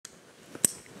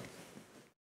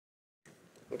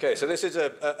Okay, so this is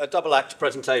a double-act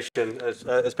presentation,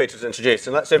 as Peter's introduced,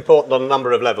 and that's important on a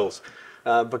number of levels,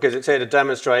 because it's here to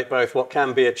demonstrate both what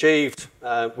can be achieved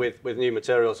with new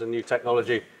materials and new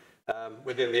technology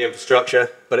within the infrastructure,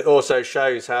 but it also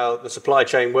shows how the supply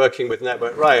chain working with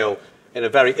Network Rail in a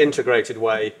very integrated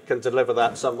way can deliver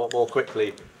that somewhat more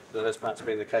quickly than has perhaps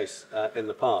been the case in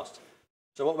the past.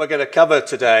 So what we're going to cover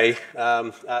today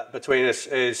between us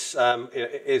is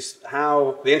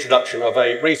how the introduction of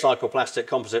a recycled plastic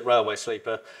composite railway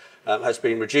sleeper has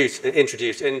been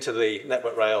introduced into the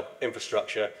Network Rail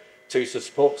infrastructure to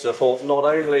support not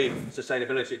only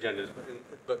sustainability agendas,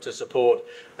 but to support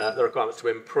the requirements to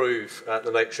improve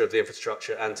the nature of the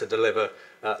infrastructure and to deliver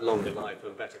longer life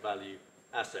and better value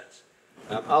assets.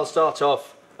 I'll start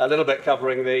off a little bit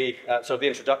covering the sort of the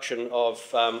introduction of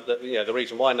the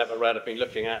reason why Network Rail have been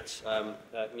looking at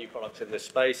new products in this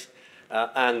space,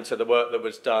 and to the work that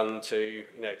was done to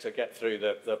get through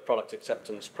the product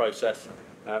acceptance process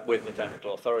with the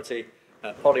technical authority.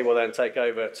 Polly will then take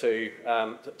over to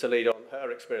lead on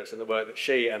her experience and the work that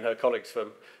she and her colleagues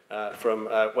from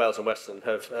Wales and Western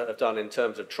have done in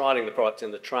terms of trialling the product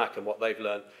in the track and what they've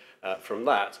learned from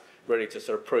that, really to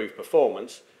sort of prove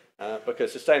performance.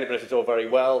 Because sustainability is all very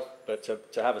well, but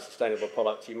to have a sustainable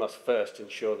product, you must first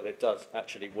ensure that it does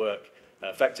actually work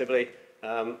effectively.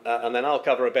 And then I'll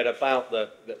cover a bit about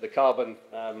the carbon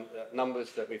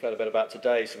numbers that we've heard a bit about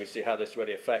today, so we see how this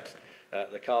really affects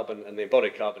the carbon and the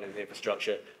embodied carbon in the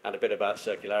infrastructure, and a bit about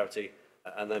circularity.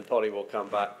 And then Polly will come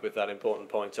back with that important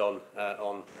point on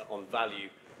value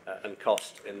and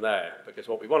cost in there, because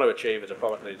what we want to achieve is a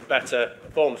product that is better,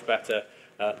 performs better,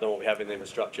 than what we have in the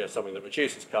infrastructure, something that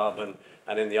reduces carbon,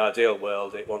 and in the ideal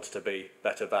world, it wants to be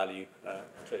better value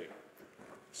too.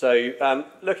 So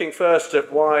looking first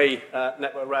at why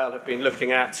Network Rail have been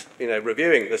looking at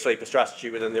reviewing the sleeper strategy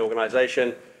within the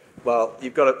organisation, well,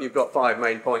 you've got 5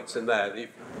 main points in there.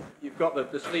 You've got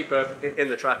the sleeper in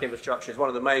the track infrastructure is one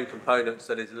of the main components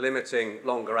that is limiting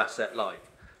longer asset life.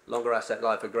 Longer asset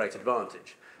life, a great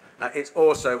advantage. It's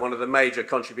also one of the major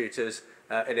contributors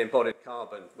in embodied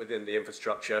carbon within the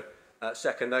infrastructure,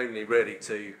 second only really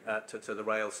to the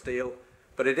rail steel.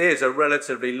 But it is a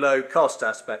relatively low cost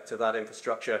aspect of that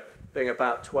infrastructure, being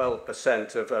about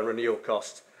 12% of renewal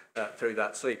cost through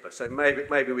that sleeper. So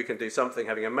maybe we can do something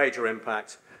having a major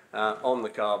impact on the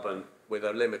carbon with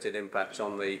a limited impact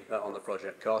on the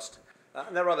project cost.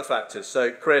 And there are other factors.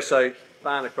 So creosote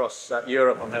ban across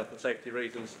Europe on health and safety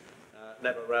reasons.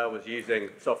 Network Rail was using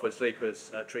softwood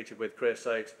sleepers treated with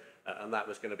creosote, and that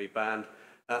was going to be banned.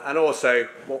 And also,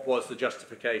 what was the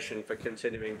justification for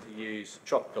continuing to use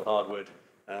tropical hardwood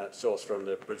sourced from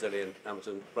the Brazilian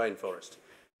Amazon rainforest?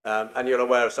 And you're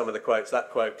aware of some of the quotes.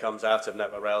 That quote comes out of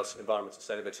Network Rail's environmental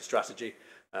sustainability strategy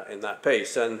in that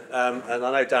piece. And I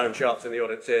know Darren Sharp's in the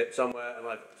audience here somewhere, and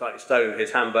I've slightly stolen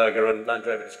his hamburger and Land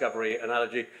Rover Discovery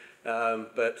analogy.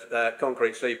 But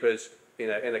concrete sleepers, in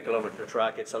a kilometre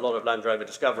track, it's a lot of Land Rover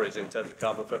Discoveries in terms of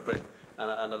carbon footprint,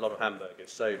 and a lot of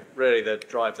hamburgers. So really the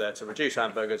drive there to reduce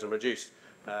hamburgers and reduce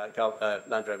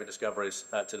Land Rover Discoveries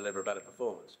to deliver better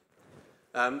performance.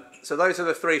 So those are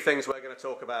the 3 things we're going to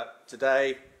talk about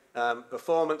today.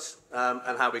 Performance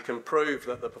and how we can prove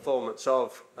that the performance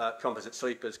of composite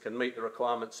sleepers can meet the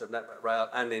requirements of Network Rail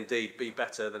and indeed be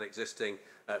better than existing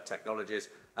technologies,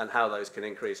 and how those can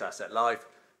increase asset life.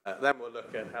 Then we'll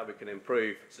look at how we can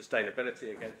improve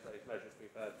sustainability against those measures we've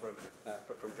heard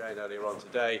from Jane earlier on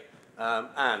today,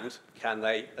 and can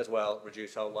they as well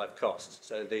reduce whole life costs.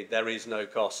 So indeed there is no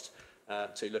cost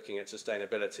to looking at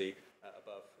sustainability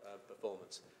above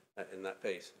performance in that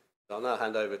piece. So I'll now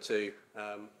hand over to,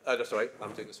 sorry,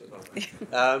 I'm doing this as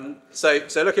well.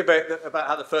 So looking about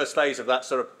how the first phase of that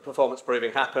sort of performance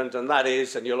proving happened, and that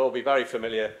is, and you'll all be very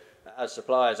familiar as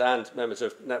suppliers and members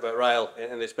of Network Rail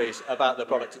in this piece, about the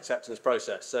product acceptance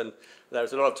process. And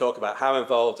there's a lot of talk about how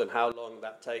involved and how long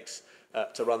that takes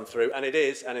to run through. And it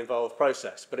is an involved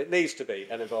process, but it needs to be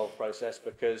an involved process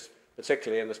because,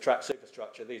 particularly in this track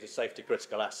superstructure, these are safety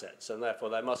critical assets, and therefore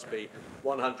there must be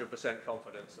 100%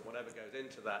 confidence that whatever goes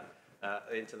into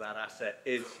that asset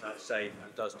is safe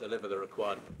and does deliver the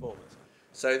required performance.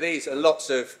 So these are lots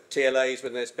of TLAs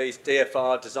within this piece.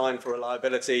 DFR, Design for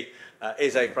Reliability,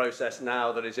 is a process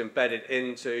now that is embedded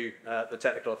into the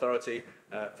technical authority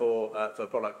for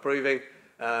product proving.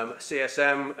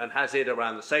 CSM and HAZID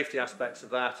around the safety aspects of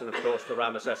that, and of course the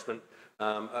RAM assessment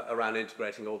around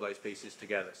integrating all those pieces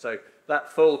together. So that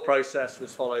full process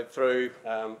was followed through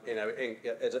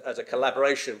as a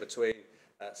collaboration between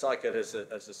Cycad as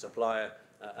a supplier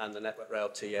and the Network Rail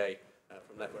TA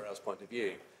from Network Rail's point of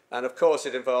view. And of course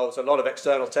it involves a lot of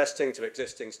external testing to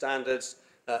existing standards,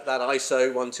 That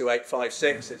ISO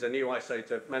 12856 is a new ISO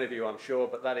to many of you, I'm sure,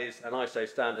 but that is an ISO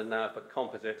standard now for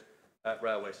composite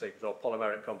railway sleepers, or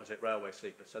polymeric composite railway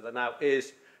sleepers. So there now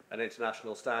is an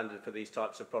international standard for these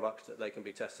types of products that they can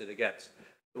be tested against.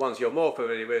 The ones you're more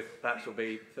familiar with perhaps will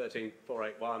be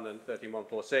 13481 and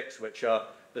 13146, which are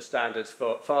the standards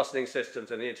for fastening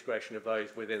systems and the integration of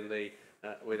those within the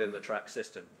track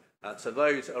system. So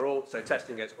those are all, so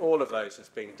testing against all of those has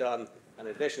been done, in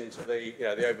addition to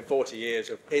the over 40 years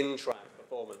of in-track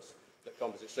performance that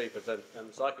composite sleepers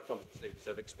and cyclic composite sleepers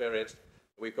have experienced.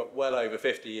 We've got well over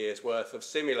 50 years worth of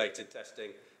simulated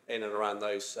testing in and around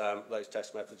those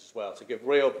test methods as well, to give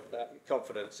real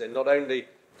confidence in not only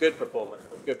good performance,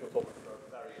 but good performance for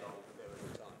a very long period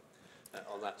of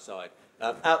time on that side.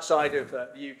 Outside of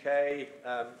the UK,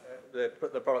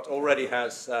 the product already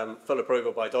has full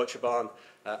approval by Deutsche Bahn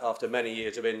after many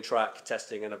years of in-track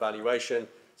testing and evaluation.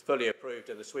 It's fully approved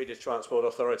in the Swedish Transport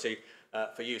Authority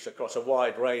for use across a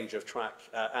wide range of track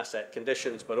asset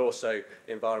conditions, but also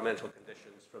environmental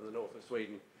conditions from the north of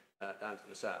Sweden down to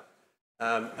the south.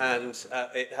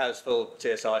 It has full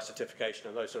TSI certification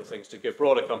and those sort of things to give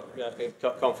broader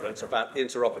confidence about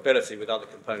interoperability with other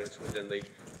components within the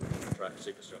track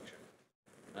superstructure.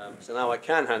 So now I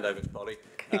can hand over to Polly,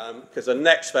 because the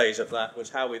next phase of that was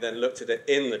how we then looked at it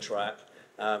in the track,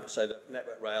 so that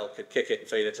Network Rail could kick it and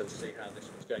feed it and see how this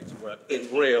was going to work in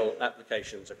real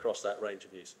applications across that range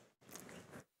of use.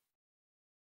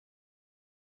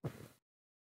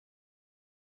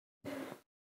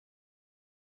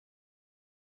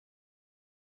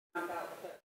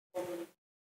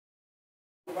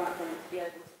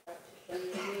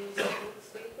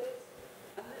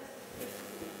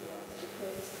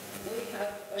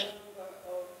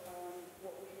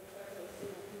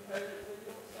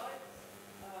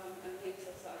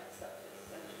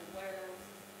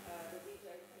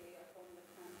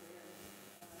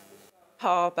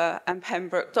 Harbour and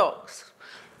Pembroke Docks.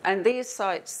 And these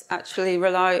sites actually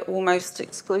rely almost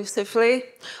exclusively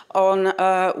on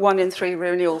 1 in 3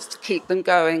 renewals to keep them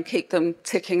going, keep them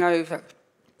ticking over.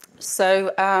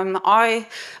 So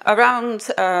around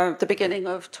the beginning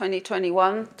of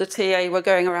 2021, the TA were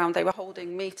going around, they were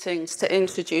holding meetings to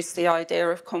introduce the idea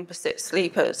of composite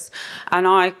sleepers. And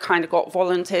I kind of got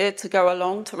volunteered to go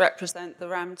along to represent the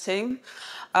RAM team.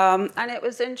 And it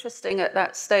was interesting at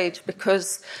that stage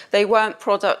because they weren't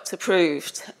product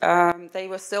approved. They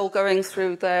were still going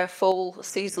through their full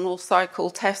seasonal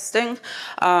cycle testing.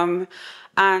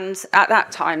 And at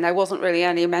that time, there wasn't really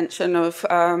any mention of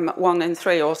 1 in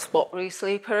 3 or spot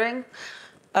resleepering,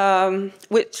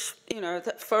 which, you know,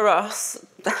 for us,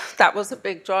 that was a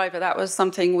big driver. That was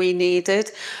something we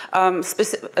needed,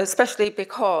 especially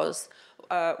because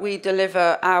we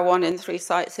deliver our 1 in 3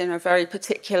 sites in a very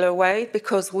particular way,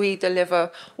 because we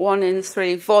deliver 1 in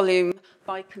 3 volume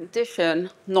by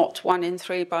condition, not 1 in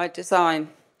 3 by design.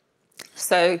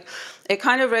 So it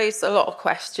kind of raised a lot of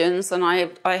questions, and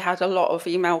I had a lot of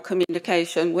email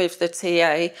communication with the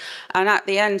TA, and at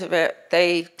the end of it,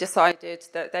 they decided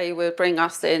that they would bring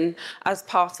us in as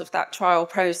part of that trial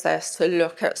process to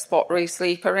look at spot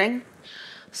resleepering.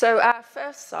 So our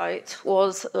first site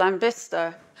was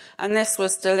Lambista, and this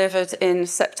was delivered in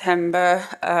September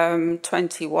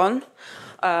 21.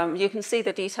 You can see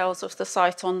the details of the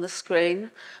site on the screen.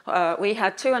 We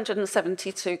had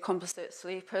 272 composite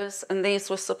sleepers, and these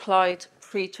were supplied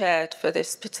pre-chaired for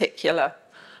this particular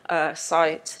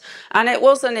site. And it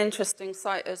was an interesting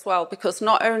site as well, because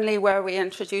not only were we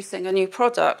introducing a new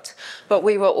product, but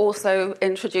we were also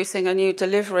introducing a new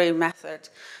delivery method,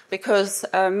 because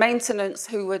maintenance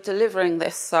who were delivering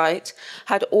this site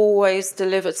had always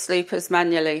delivered sleepers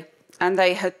manually, and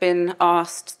they had been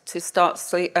asked to start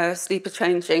sleeper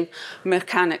changing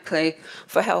mechanically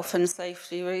for health and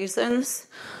safety reasons.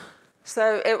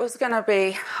 So it was going to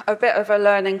be a bit of a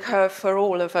learning curve for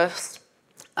all of us.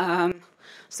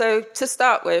 So to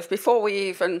start with, before we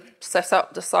even set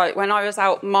up the site, when I was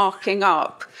out marking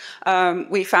up,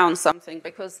 we found something,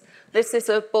 because this is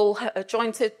a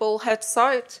jointed bullhead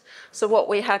site. So what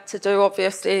we had to do,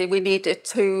 obviously, we needed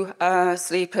 2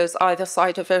 sleepers either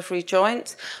side of every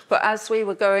joint. But as we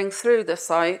were going through the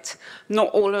site, not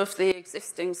all of the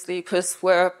existing sleepers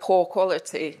were poor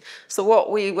quality. So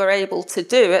what we were able to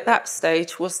do at that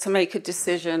stage was to make a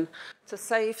decision to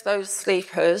save those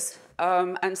sleepers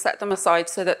and set them aside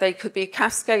so that they could be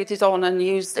cascaded on and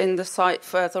used in the site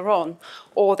further on,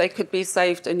 or they could be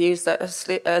saved and used at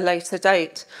a later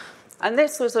date. And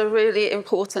this was a really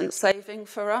important saving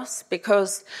for us,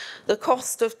 because the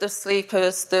cost of the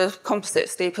sleepers, the composite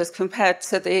sleepers, compared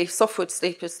to the softwood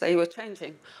sleepers they were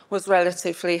changing, was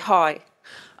relatively high.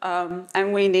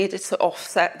 and we needed to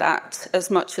offset that as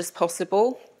much as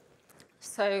possible.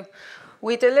 So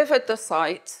we delivered the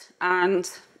site, and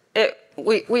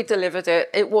we delivered it.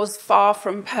 It was far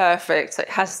from perfect, it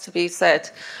has to be said.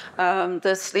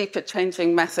 The sleeper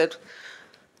changing method,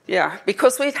 yeah,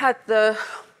 because we'd had the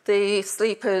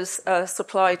sleepers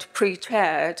supplied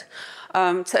pre-chaired,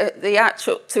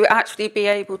 to actually be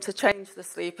able to change the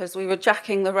sleepers, we were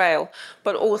jacking the rail,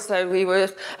 but also we were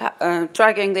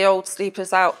dragging the old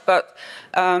sleepers out. But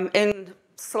in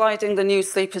sliding the new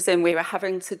sleepers in, we were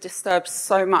having to disturb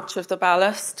so much of the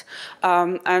ballast,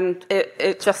 and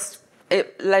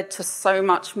it led to so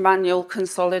much manual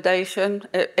consolidation.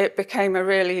 It became a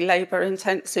really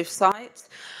labour-intensive site.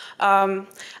 And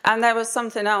there was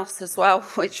something else as well,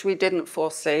 which we didn't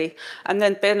foresee. And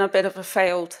there'd been a bit of a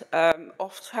failed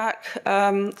off-track,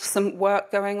 some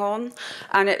work going on,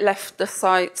 and it left the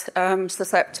site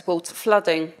susceptible to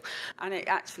flooding. And it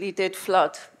actually did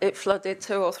flood. It flooded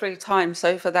 2 or 3 times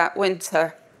over that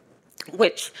winter,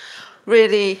 which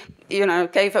really, you know,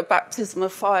 gave a baptism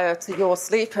of fire to your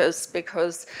sleepers,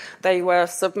 because they were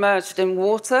submerged in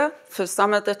water for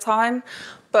some of the time.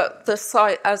 But the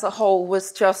site as a whole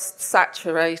was just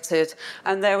saturated,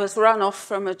 and there was runoff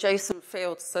from adjacent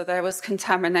fields, so there was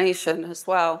contamination as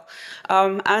well.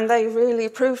 And they really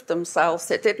proved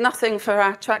themselves. It did nothing for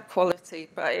our track quality,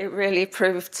 but it really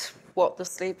proved what the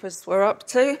sleepers were up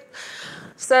to.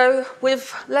 So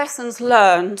with lessons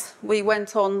learned, we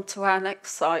went on to our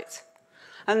next site,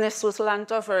 and this was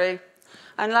Llandovery.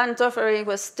 And Llandovery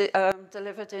was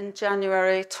delivered in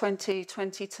January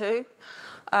 2022.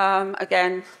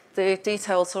 Again, the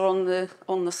details are on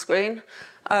the screen.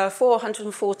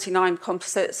 449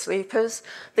 composite sleepers,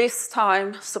 this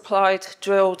time supplied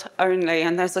drilled only,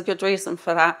 and there's a good reason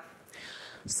for that.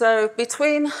 So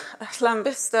between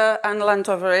Llanbista and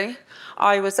Llandovery,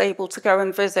 I was able to go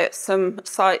and visit some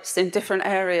sites in different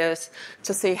areas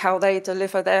to see how they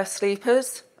deliver their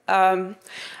sleepers. And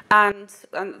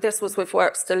this was with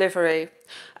Works Delivery.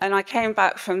 And I came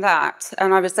back from that,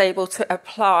 and I was able to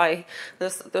apply the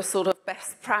sort of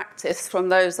best practice from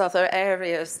those other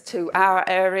areas to our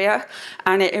area,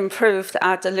 and it improved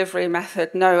our delivery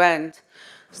method no end.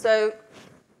 So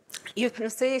you can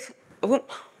see, what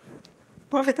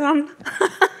have I done?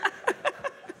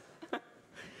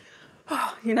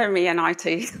 Oh, you know me and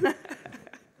IT.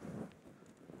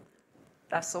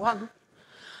 That's the one.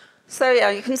 So yeah,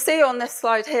 you can see on this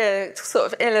slide here, it sort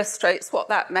of illustrates what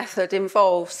that method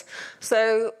involves.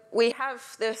 So we have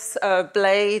this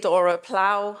blade or a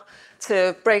plough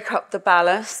to break up the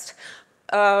ballast.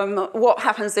 What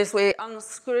happens is we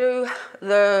unscrew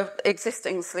the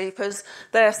existing sleepers.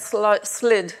 They're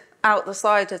slid out the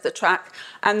side of the track,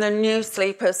 and the new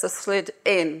sleepers are slid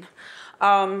in.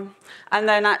 And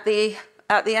then at the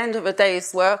end of a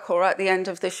day's work, or at the end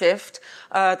of the shift,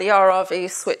 the RRV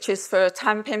switches for a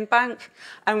tamping bank,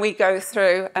 and we go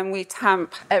through and we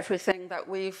tamp everything that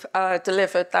we've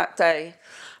delivered that day.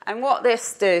 And what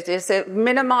this did is it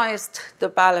minimised the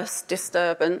ballast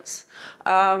disturbance,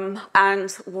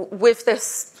 and with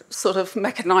this sort of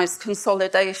mechanised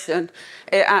consolidation,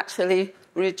 it actually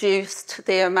reduced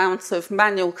the amount of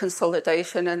manual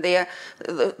consolidation and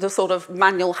the sort of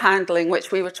manual handling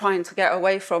which we were trying to get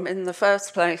away from in the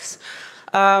first place.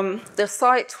 The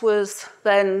site was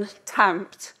then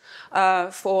tamped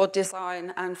for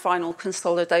design and final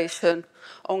consolidation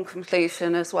on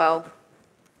completion as well.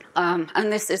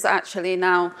 And this is actually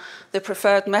now the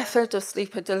preferred method of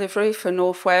sleeper delivery for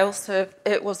North Wales, so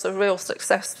it was a real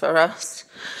success for us.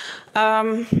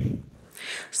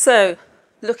 So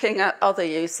looking at other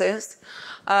uses,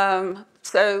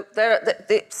 so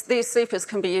these sleepers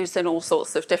can be used in all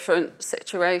sorts of different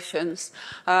situations.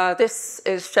 This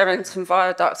is Sherrington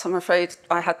Viaduct. I'm afraid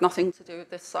I had nothing to do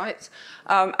with this site,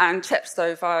 and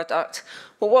Chepstow Viaduct.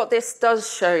 But what this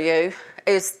does show you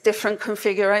is different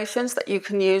configurations that you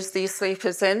can use these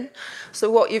sleepers in. So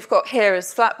what you've got here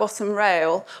is flat bottom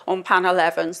rail on pan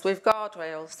 11s with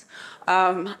guardrails.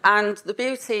 And the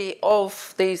beauty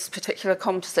of these particular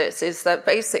composites is that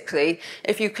basically,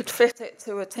 if you could fit it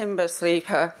to a timber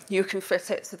sleeper, you can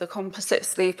fit it to the composite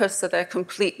sleeper, so they're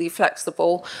completely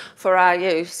flexible for our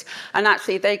use. And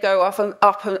actually, they go up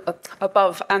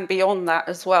above and beyond that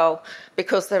as well,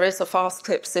 because there is a fast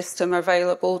clip system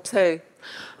available too.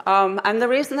 And the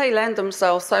reason they lend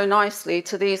themselves so nicely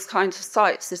to these kinds of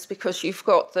sites is because you've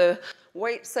got the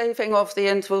weight saving of the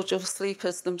individual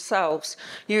sleepers themselves.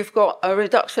 You've got a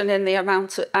reduction in the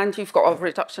amount and you've got a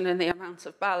reduction in the amount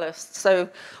of ballast. So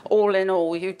all in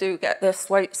all, you do get this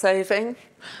weight saving.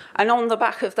 And on the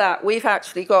back of that, we've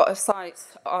actually got a site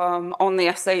on the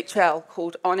SHL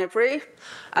called Onibri,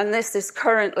 and this is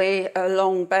currently a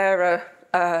long bearer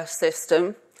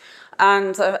system.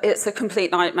 And it's a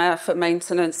complete nightmare for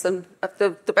maintenance. And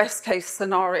the best case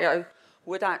scenario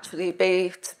would actually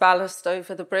be to ballast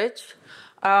over the bridge.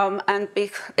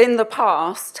 In the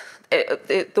past,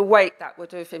 the weight that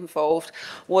would have involved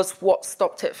was what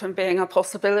stopped it from being a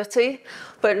possibility.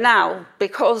 But now,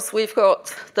 because we've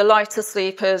got the lighter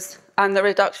sleepers and the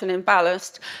reduction in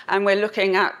ballast, and we're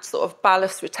looking at sort of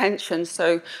ballast retention,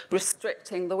 so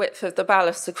restricting the width of the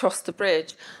ballast across the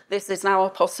bridge, this is now a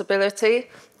possibility,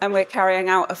 and we're carrying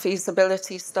out a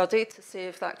feasibility study to see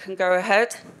if that can go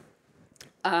ahead.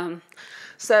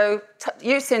 So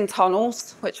use in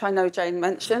tunnels, which I know Jane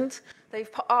mentioned,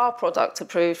 they've put our product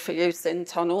approved for use in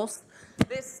tunnels.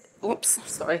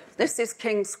 This is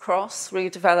King's Cross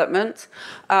redevelopment,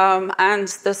 and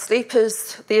the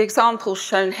sleepers, the examples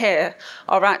shown here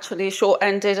are actually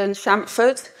short-ended and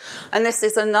chamfered, and this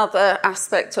is another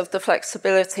aspect of the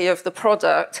flexibility of the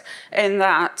product in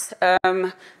that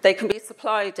they can be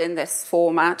supplied in this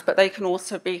format, but they can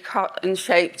also be cut and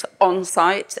shaped on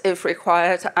site if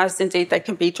required, as indeed they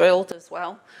can be drilled as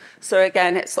well. So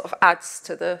again, it sort of adds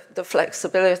to the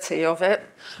flexibility of it.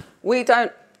 We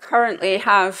don't currently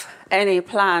have any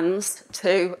plans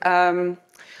to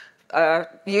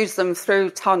use them through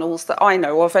tunnels that I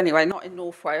know of anyway, not in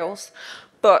North Wales.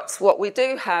 But what we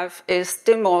do have is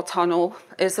Dinmore Tunnel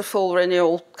is a full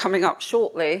renewal coming up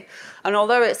shortly. And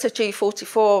although it's a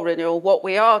G44 renewal, what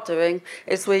we are doing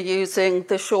is we're using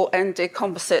the short-ended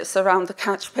composites around the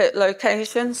catch pit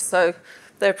locations. So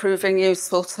they're proving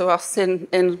useful to us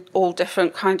in all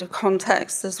different kind of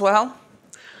contexts as well.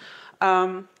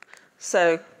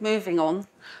 So moving on,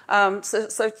 so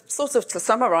sort of to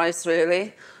summarise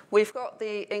really, we've got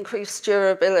the increased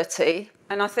durability,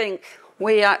 and I think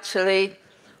we actually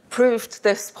proved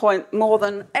this point more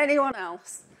than anyone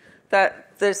else,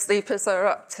 that the sleepers are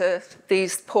up to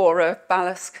these poorer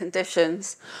ballast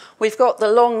conditions. We've got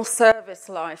the long service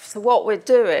life, so what we're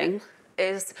doing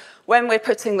is when we're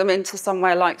putting them into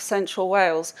somewhere like Central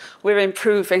Wales, we're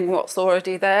improving what's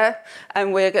already there,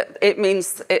 and it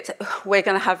means we're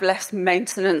going to have less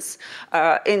maintenance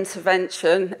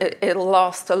intervention. It'll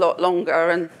last a lot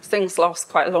longer, and things last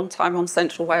quite a long time on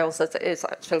Central Wales as it is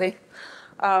actually.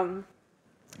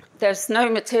 There's no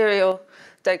material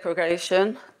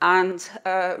degradation and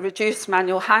reduced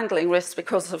manual handling risk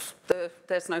because of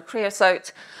there's no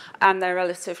creosote, and they're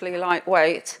relatively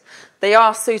lightweight. They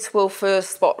are suitable for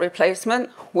spot replacement,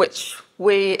 which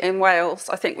we in Wales,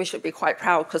 I think we should be quite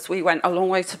proud because we went a long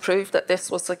way to prove that this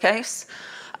was the case.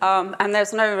 And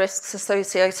there's no risks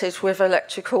associated with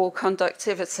electrical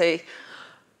conductivity.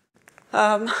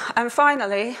 And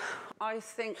finally, I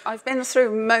think I've been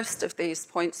through most of these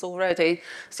points already.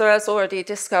 So as already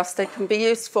discussed, they can be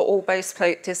used for all base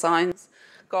plate designs,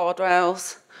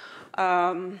 guardrails.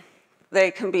 They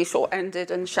can be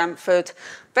short-ended and chamfered.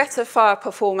 Better fire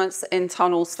performance in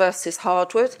tunnels versus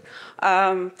hardwood.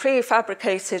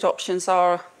 Prefabricated options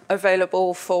are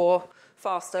available for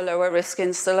faster, lower risk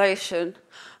installation.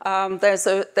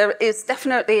 There is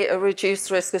definitely a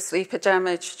reduced risk of sleeper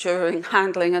damage during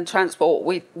handling and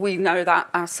transport. We know that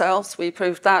ourselves, we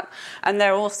proved that. And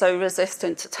they're also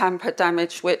resistant to tamper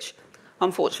damage, which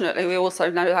unfortunately we also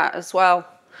know that as well.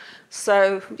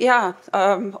 So yeah,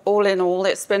 all in all,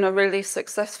 it's been a really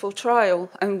successful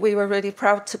trial, and we were really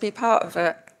proud to be part of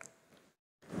it.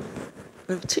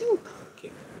 Over to you.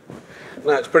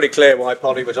 Now, it's pretty clear why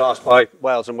Polly was asked by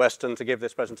Wales and Western to give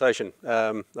this presentation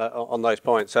on those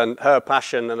points, and her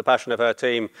passion and the passion of her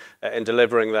team in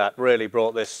delivering that really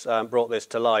brought this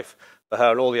to life for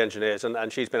her and all the engineers,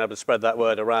 and she's been able to spread that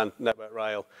word around Network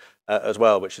Rail as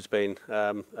well, which has been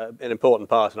an important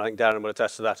part, and I think Darren will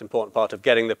attest to that, important part of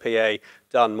getting the PA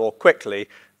done more quickly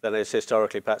than has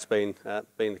historically perhaps been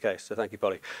the case. So thank you,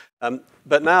 Polly.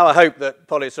 But now I hope that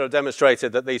Polly has sort of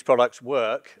demonstrated that these products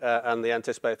work and they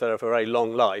anticipate they're of a very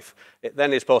long life. It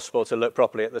then is possible to look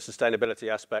properly at the sustainability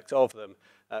aspect of them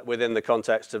within the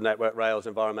context of Network Rail's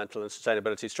environmental and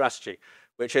sustainability strategy,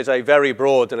 which is a very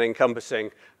broad and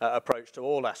encompassing approach to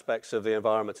all aspects of the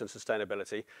environment and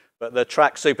sustainability. But the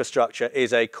track superstructure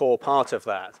is a core part of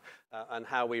that, and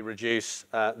how we reduce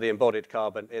the embodied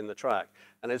carbon in the track.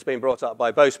 And it's been brought up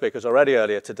by both speakers already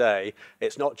earlier today.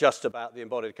 It's not just about the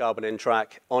embodied carbon in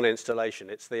track on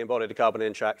installation. It's the embodied carbon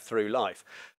in track through life.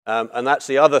 And that's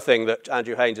the other thing that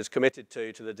Andrew Haynes is committed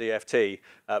to the DFT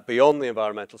beyond the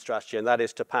environmental strategy, and that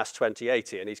is to pass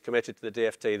 2080. And he's committed to the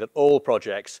DFT that all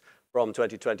projects from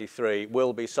 2023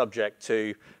 will be subject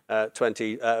to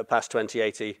past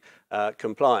 2080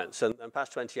 compliance. And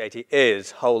past 2080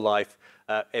 is whole life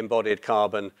embodied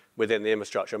carbon within the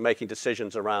infrastructure, making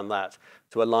decisions around that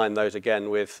to align those again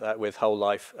with whole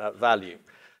life value.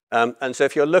 And so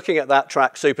if you're looking at that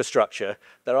track superstructure,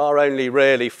 there are only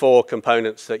really 4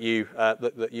 components that you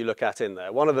look at in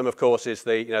there. One of them, of course, is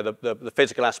the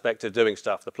physical aspect of doing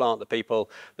stuff, the plant, the people,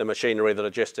 the machinery, the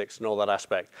logistics, and all that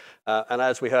aspect. And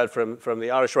as we heard from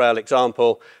the Irish Rail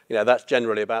example, that's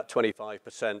generally about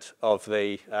 25% of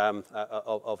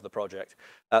the project.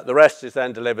 The rest is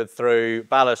then delivered through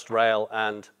ballast, rail,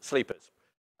 and sleepers.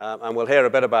 And we'll hear a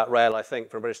bit about rail, I think,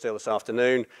 from Bristol this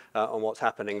afternoon on what's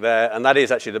happening there. And that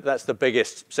is actually that's the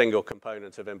biggest single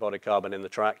component of embodied carbon in the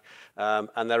track.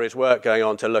 And there is work going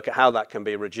on to look at how that can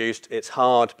be reduced. It's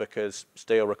hard because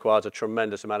steel requires a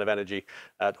tremendous amount of energy,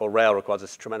 or rail requires a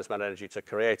tremendous amount of energy to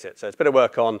create it. So it's a bit of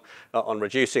work on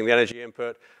reducing the energy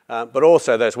input, but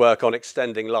also there's work on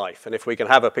extending life. And if we can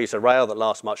have a piece of rail that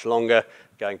lasts much longer,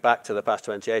 going back to the past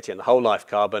 2080 and the whole life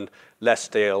carbon, less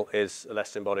steel is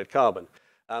less embodied carbon.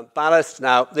 Ballast,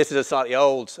 now this is a slightly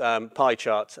old pie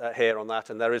chart here on that,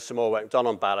 and there is some more work done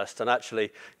on ballast, and actually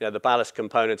the ballast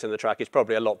component in the track is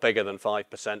probably a lot bigger than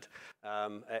 5%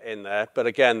 in there, but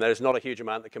again there's not a huge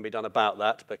amount that can be done about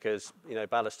that because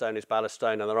ballast stone is ballast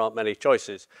stone and there aren't many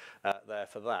choices there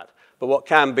for that. But what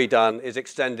can be done is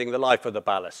extending the life of the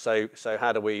ballast. So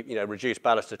how do we reduce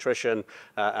ballast attrition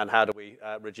and how do we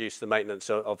reduce the maintenance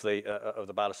of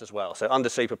the ballast as well? So under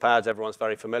sleeper pads everyone's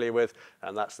very familiar with,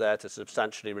 and that's there to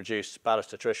substantially reduce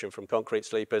ballast attrition from concrete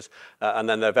sleepers, and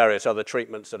then there are various other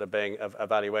treatments that are being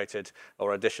evaluated,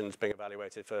 or additions being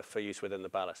evaluated for use within the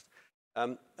ballast.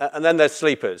 And then there's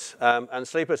sleepers, and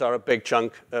sleepers are a big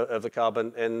chunk of the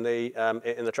carbon in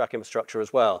the track infrastructure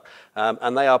as well,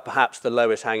 and they are perhaps the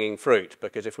lowest hanging fruit,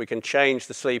 because if we can change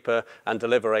the sleeper and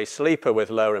deliver a sleeper with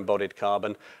lower embodied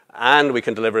carbon, and we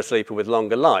can deliver a sleeper with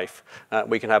longer life,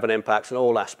 we can have an impact on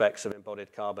all aspects of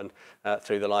embodied carbon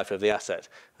through the life of the asset.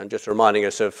 And just reminding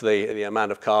us of the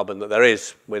amount of carbon that there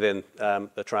is within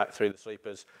the track through the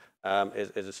sleepers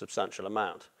is a substantial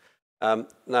amount.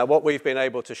 Now, what we've been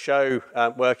able to show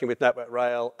working with Network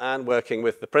Rail and working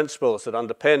with the principles that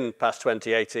underpin past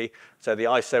 2080, so the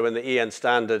ISO and the EN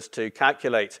standards to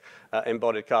calculate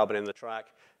embodied carbon in the track,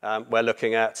 we're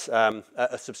looking at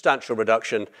a substantial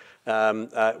reduction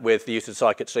with the use of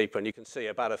cyclic sleeper, and you can see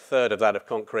about 1/3 of that of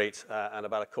concrete and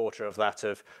about 1/4 of that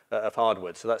of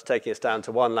hardwood. So that's taking us down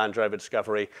to 1 Land Rover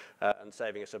Discovery and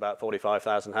saving us about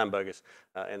 45,000 hamburgers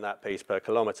in that piece per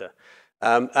kilometre.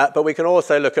 But we can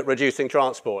also look at reducing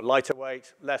transport, lighter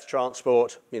weight, less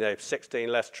transport, 16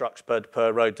 less trucks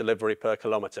per road delivery per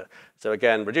kilometre. So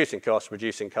again, reducing costs,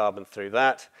 reducing carbon through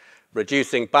that.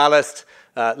 Reducing ballast,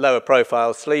 lower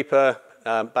profile sleeper,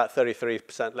 about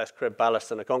 33% less crib ballast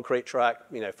than a concrete track,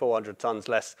 400 tonnes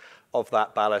less of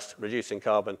that ballast, reducing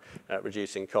carbon,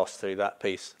 reducing costs through that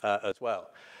piece as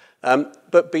well.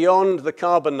 But beyond the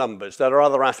carbon numbers, there are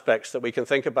other aspects that we can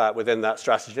think about within that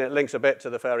strategy. And it links a bit to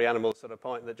the fairy animals sort of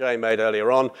point that Jay made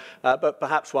earlier on, but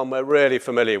perhaps one we're really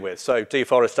familiar with. So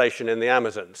deforestation in the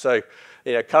Amazon. So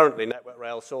currently Network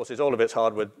Rail sources all of its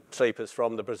hardwood sleepers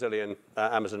from the Brazilian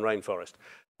Amazon rainforest.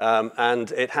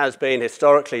 And it has been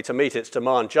historically, to meet its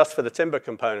demand just for the timber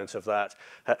component of that,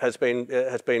 has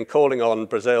been calling on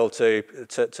Brazil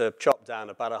to chop down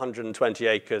about 120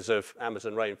 acres of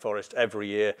Amazon rainforest every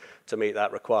year to meet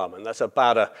that requirement. That's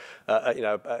about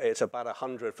it's about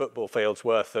 100 football fields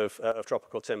worth of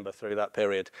tropical timber through that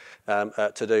period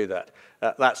to do that.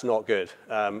 That's not good,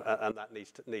 and that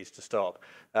needs to stop.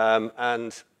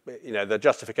 And the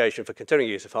justification for continuing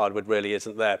use of hardwood really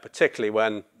isn't there, particularly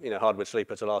when hardwood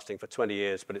sleepers are lasting for 20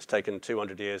 years, but it's taken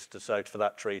 200 years for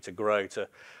that tree to grow to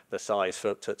the size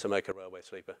to make a railway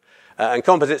sleeper. And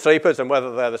composite sleepers, and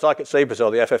whether they're the cyclic sleepers or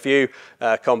the FFU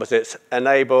composites,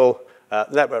 enable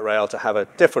Network Rail to have a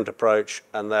different approach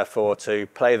and therefore to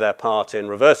play their part in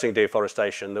reversing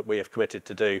deforestation that we have committed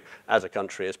to do as a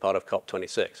country as part of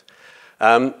COP26.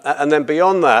 And then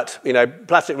beyond that, you know,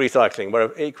 plastic recycling.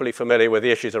 We're equally familiar with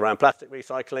the issues around plastic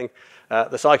recycling.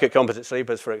 The Cycot composite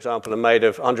sleepers, for example, are made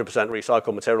of 100%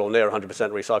 recycled material, near 100%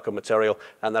 recycled material,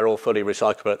 and they're all fully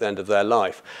recyclable at the end of their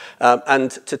life. And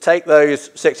to take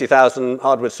those 60,000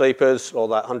 hardwood sleepers, or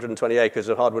that 120 acres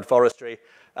of hardwood forestry,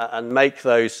 and make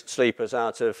those sleepers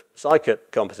out of Cycot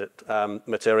composite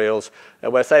materials,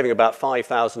 we're saving about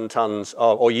 5,000 tonnes,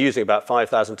 or using about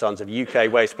 5,000 tonnes of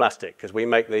UK waste plastic, because we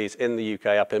make these in the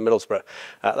UK up in Middlesbrough.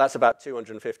 That's about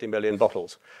 250 million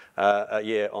bottles a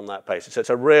year on that basis. So it's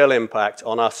a real impact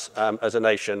on us as a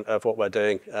nation of what we're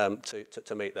doing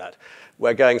to meet that.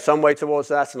 We're going some way towards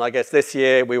that, and I guess this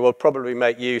year we will probably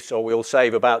make use, or we'll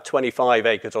save about 25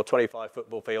 acres or 25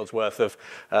 football fields worth of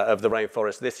the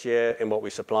rainforest this year in what we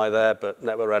supply there, but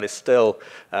Network Rail is still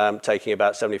taking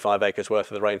about 75 acres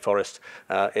worth of the rainforest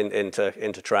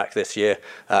into track this year,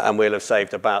 and we'll have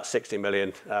saved about 60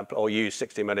 million, or used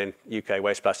 60 million UK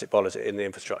waste plastic bottles in the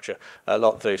infrastructure, a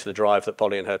lot through to the drive that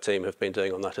Polly and her team have been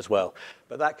doing on that as well.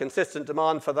 But that consistent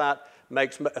demand for that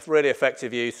makes really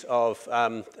effective use of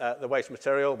the waste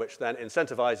material, which then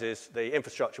incentivizes the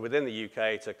infrastructure within the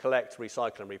UK to collect,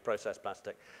 recycle, and reprocess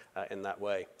plastic in that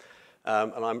way.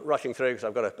 And I'm rushing through because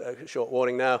I've got a short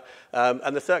warning now.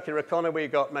 And the circular economy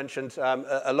got mentioned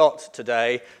a lot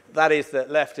today. That is, the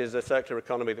left is the circular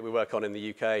economy that we work on in the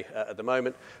UK at the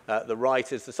moment. The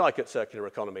right is the Cycot circular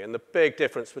economy. And the big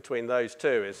difference between those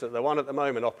two is that the one at the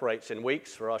moment operates in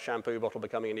weeks for our shampoo bottle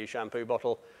becoming a new shampoo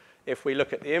bottle. If we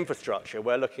look at the infrastructure,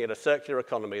 we're looking at a circular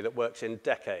economy that works in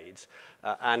decades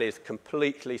and is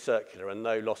completely circular and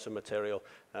no loss of material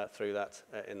through that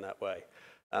in that way.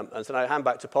 And so now I hand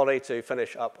back to Polly to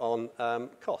finish up on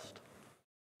cost.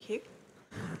 Thank you.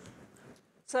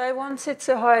 So I wanted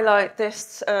to highlight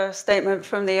this statement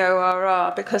from the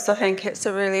ORR because I think it's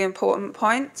a really important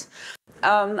point.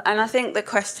 And I think the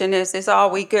question is are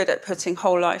we good at putting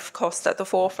whole life cost at the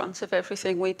forefront of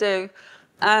everything we do?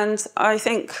 And I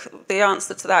think the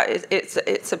answer to that is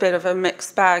it's a bit of a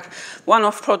mixed bag.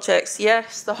 One-off projects,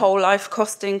 yes, the whole life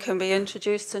costing can be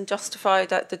introduced and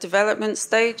justified at the development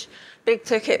stage. Big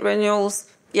ticket renewals,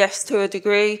 yes, to a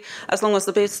degree. As long as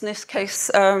the business case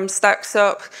stacks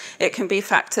up, it can be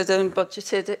factored and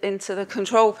budgeted into the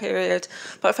control period.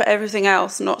 But for everything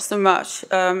else, not so much.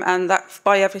 And that,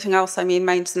 by everything else, I mean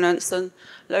maintenance and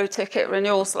low ticket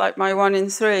renewals like my 1 in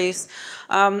 3s.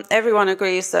 Everyone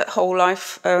agrees that whole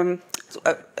life,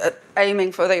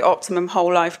 aiming for the optimum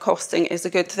whole life costing is a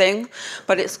good thing,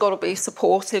 but it's got to be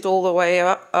supported all the way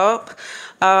up.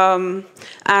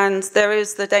 And there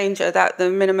is the danger that the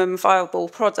minimum viable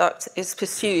product is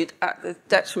pursued at the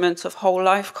detriment of whole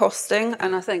life costing,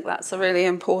 and I think that's a really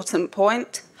important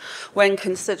point when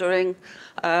considering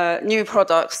new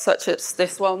products such as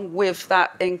this one with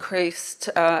that increased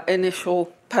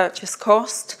initial purchase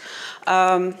cost.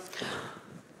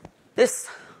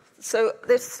 So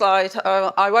this slide,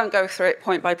 I won't go through it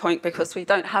point by point because we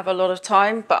don't have a lot of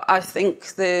time, but I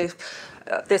think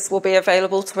this will be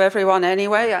available to everyone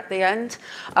anyway at the end.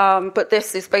 But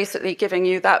this is basically giving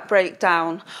you that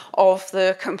breakdown of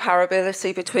the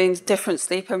comparability between different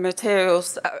sleeper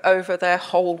materials over their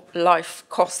whole life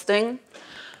costing.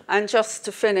 And just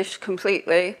to finish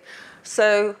completely,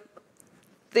 so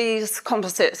these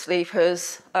composite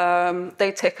sleepers,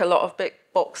 they tick a lot of big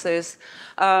boxes,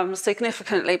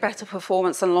 significantly better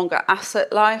performance and longer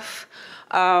asset life,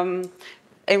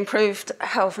 improved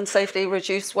health and safety,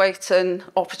 reduced weight and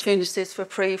opportunities for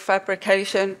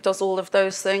prefabrication, does all of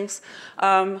those things.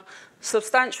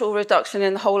 Substantial reduction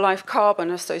in the whole life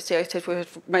carbon associated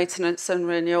with maintenance and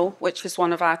renewal, which is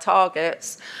one of our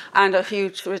targets, and a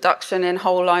huge reduction in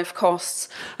whole life costs.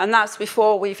 And that's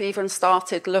before we've even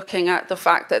started looking at the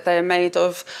fact that they're made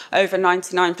of over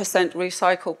 99%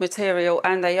 recycled material,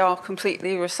 and they are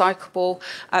completely recyclable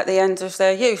at the end of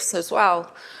their use as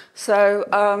well.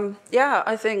 So, yeah,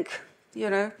 I think, you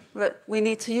know, that we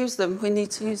need to use them. We need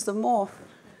to use them more.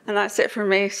 And that's it from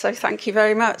me. So thank you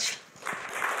very much.